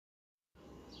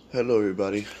Hello,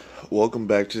 everybody. Welcome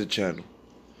back to the channel.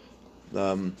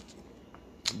 Um,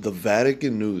 the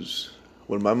Vatican news.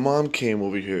 When my mom came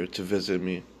over here to visit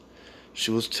me,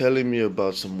 she was telling me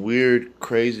about some weird,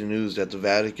 crazy news that the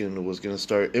Vatican was going to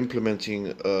start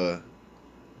implementing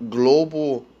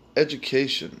global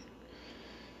education.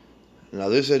 Now,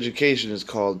 this education is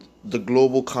called the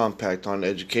Global Compact on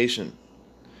Education.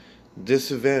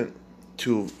 This event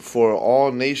for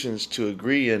all nations to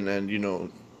agree and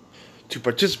to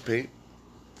participate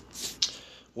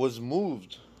was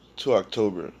moved to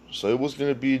October. So it was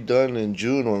going to be done in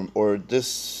June or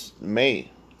this May.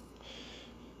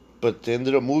 But they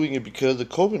ended up moving it because of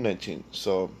COVID-19.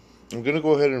 So I'm going to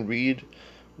go ahead and read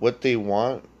what they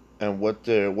want and what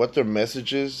their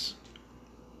message is.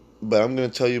 But I'm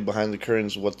going to tell you behind the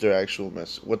curtains what their actual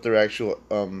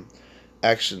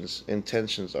actions,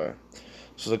 intentions are.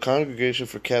 So the Congregation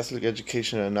for Catholic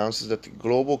Education announces that the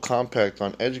Global Compact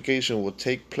on Education will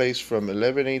take place from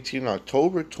 11/18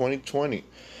 October 2020.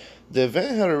 The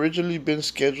event had originally been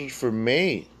scheduled for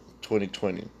May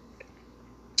 2020.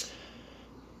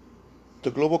 The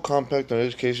Global Compact on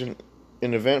Education,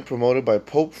 an event promoted by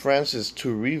Pope Francis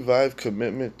to revive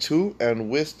commitment to and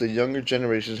with the younger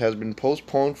generations, has been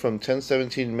postponed from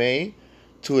 10/17 May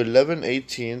to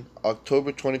 11/18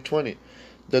 October 2020.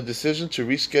 The decision to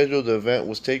reschedule the event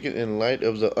was taken in light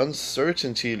of the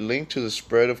uncertainty linked to the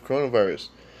spread of coronavirus,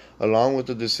 along with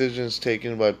the decisions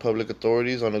taken by public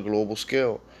authorities on a global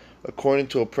scale, according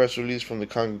to a press release from the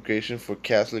Congregation for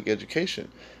Catholic Education,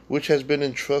 which has been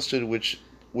entrusted with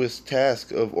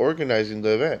task of organizing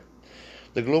the event.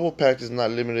 The Global Pact is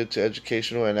not limited to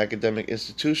educational and academic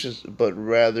institutions, but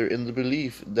rather in the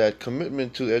belief that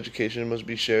commitment to education must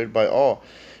be shared by all.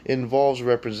 It involves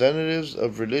representatives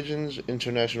of religions,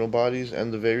 international bodies,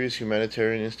 and the various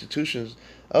humanitarian institutions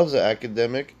of the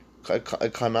academic,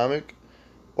 economic,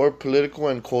 or political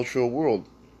and cultural world,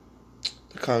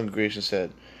 the congregation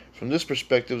said. From this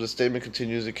perspective, the statement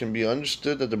continues, it can be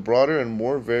understood that the broader and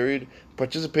more varied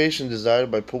participation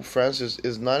desired by Pope Francis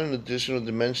is not an additional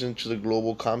dimension to the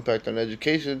Global Compact on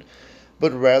Education,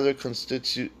 but rather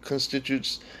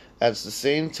constitutes at the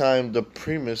same time the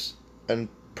premise and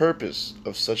purpose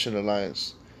of such an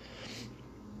alliance.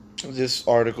 This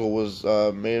article was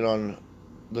made on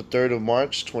the 3rd of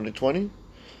March 2020.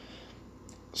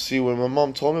 See, when my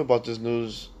mom told me about this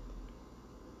news,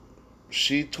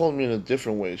 she told me in a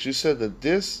different way. She said that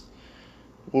this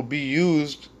will be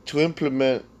used to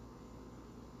implement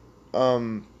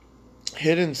um,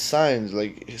 hidden signs,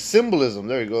 like symbolism.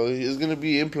 There you go. It's going to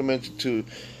be implemented to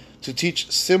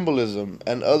teach symbolism,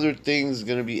 and other things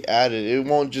going to be added. It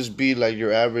won't just be like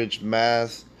your average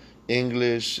math,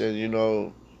 English, and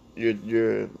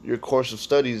your course of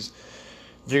studies.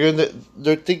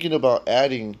 They're thinking about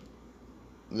adding.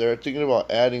 They're thinking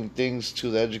about adding things to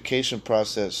the education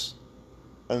process,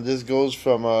 and this goes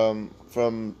from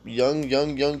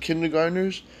young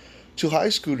kindergartners to high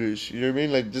schoolers. You know what I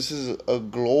mean? Like, this is a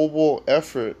global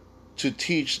effort to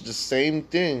teach the same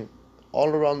thing all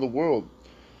around the world.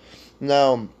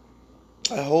 Now,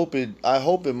 I hope it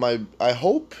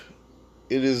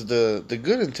is the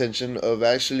good intention of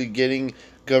actually getting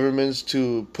governments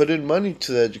to put in money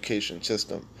to the education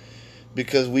system,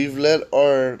 because we've let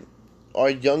our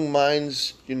young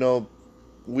minds,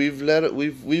 we've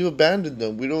abandoned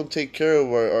them. We don't take care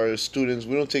of our students.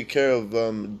 We don't take care of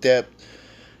debt.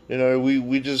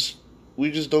 We just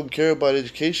don't care about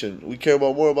education. We care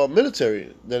about more about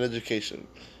military than education.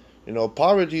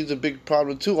 Poverty is a big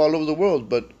problem too all over the world,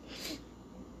 but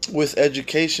with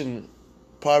education,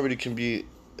 poverty can be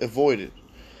avoided.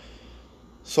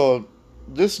 So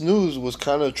this news was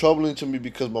kind of troubling to me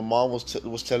because my mom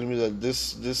was telling me that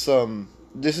this is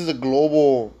a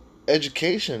global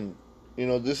education.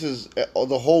 This is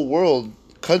the whole world.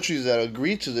 Countries that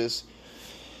agree to this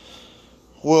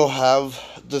will have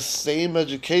the same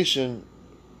education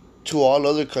to all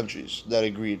other countries that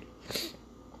agreed.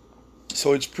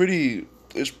 So it's pretty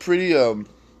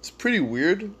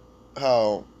weird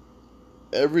how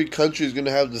every country is going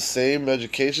to have the same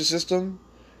education system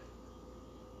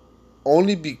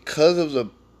only because of the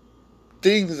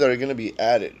things that are going to be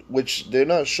added, which they're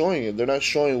not showing it. They're not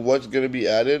showing what's going to be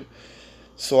added.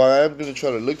 So I am going to try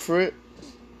to look for it.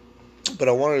 But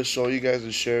I wanted to show you guys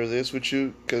and share this with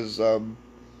you because the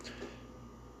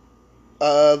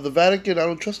Vatican, I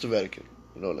don't trust the Vatican.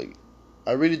 Like,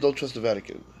 I really don't trust the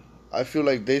Vatican. I feel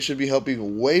like they should be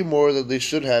helping way more than they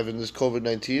should have in this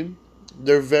COVID-19.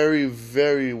 They're very,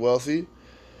 very wealthy,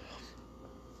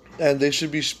 and they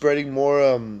should be spreading more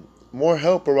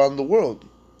help around the world.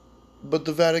 But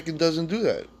the Vatican doesn't do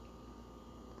that.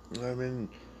 I mean,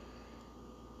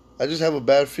 I just have a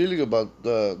bad feeling about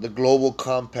the global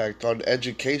compact on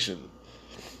education.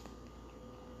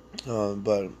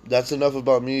 But that's enough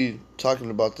about me talking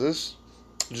about this.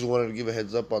 Just wanted to give a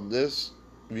heads up on this.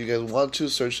 If you guys want to,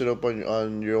 search it up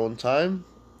on your own time,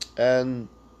 and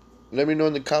let me know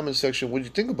in the comment section what you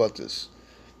think about this.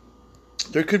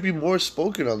 There could be more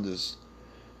spoken on this,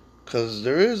 cause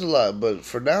there is a lot. But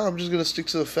for now, I'm just gonna stick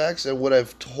to the facts and what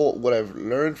I've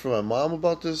learned from my mom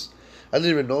about this. I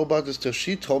didn't even know about this till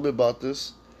she told me about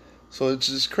this. So it's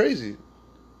just crazy.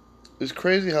 It's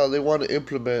crazy how they want to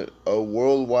implement a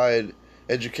worldwide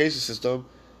education system,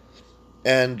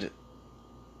 and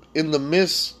in the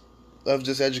midst of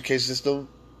this education system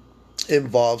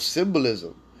involves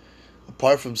symbolism.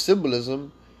 Apart from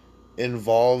symbolism,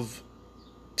 involve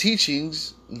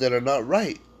teachings that are not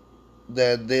right,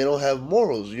 that they don't have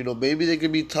morals. Maybe they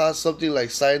could be taught something like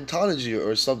Scientology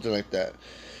or something like that.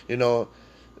 You know,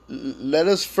 let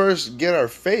us first get our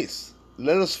faith.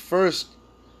 Let us first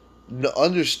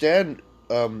understand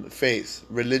faith,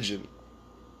 religion,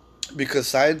 because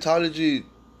Scientology,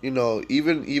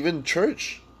 even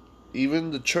church,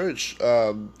 even the church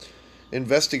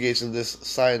investigates in this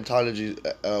Scientology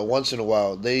once in a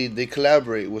while. They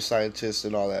collaborate with scientists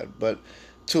and all that, but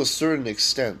to a certain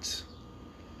extent.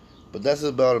 But that's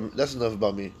enough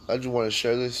about me. I just want to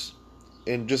share this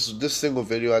in just this single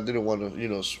video. I didn't want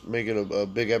to make it a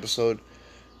big episode,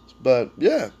 but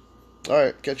yeah. All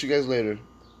right, catch you guys later.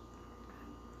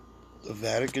 The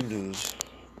Vatican news.